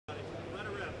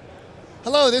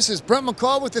Hello, this is Brent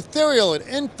McCall with Ethereal at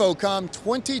InfoComm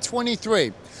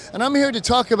 2023, and I'm here to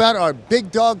talk about our Big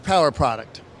Dog Power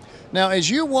product. Now, as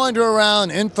you wander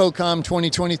around InfoComm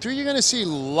 2023, you're going to see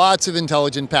lots of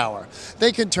intelligent power.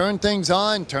 They can turn things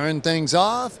on, turn things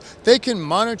off, they can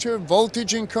monitor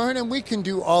voltage and current, and we can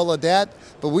do all of that,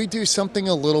 but we do something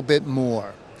a little bit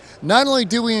more. Not only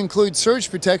do we include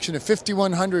surge protection of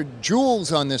 5,100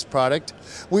 joules on this product,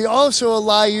 we also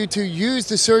allow you to use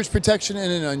the surge protection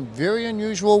in a very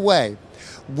unusual way.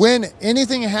 When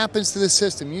anything happens to the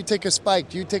system, you take a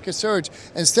spike, you take a surge,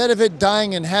 instead of it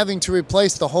dying and having to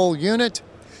replace the whole unit,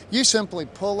 you simply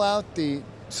pull out the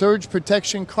surge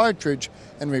protection cartridge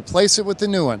and replace it with the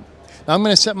new one. Now I'm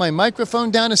going to set my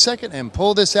microphone down a second and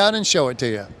pull this out and show it to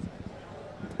you.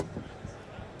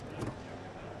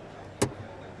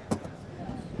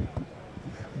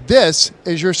 This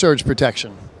is your surge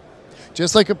protection.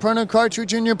 Just like a printer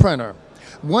cartridge in your printer.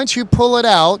 Once you pull it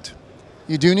out,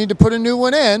 you do need to put a new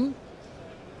one in,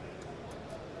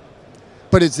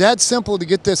 but it's that simple to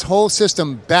get this whole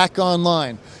system back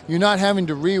online. You're not having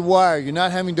to rewire, you're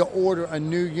not having to order a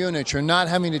new unit, you're not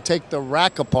having to take the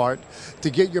rack apart to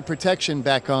get your protection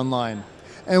back online.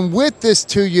 And with this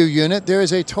 2U unit, there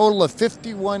is a total of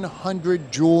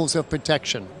 5,100 joules of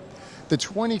protection. The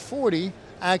 2040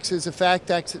 acts as a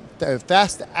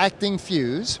fast-acting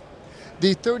fuse.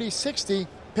 The 3060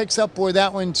 picks up where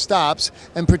that one stops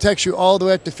and protects you all the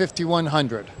way up to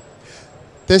 5,100.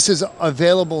 This is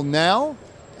available now.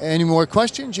 Any more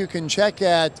questions, you can check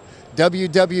at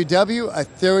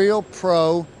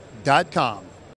www.etherealpro.com.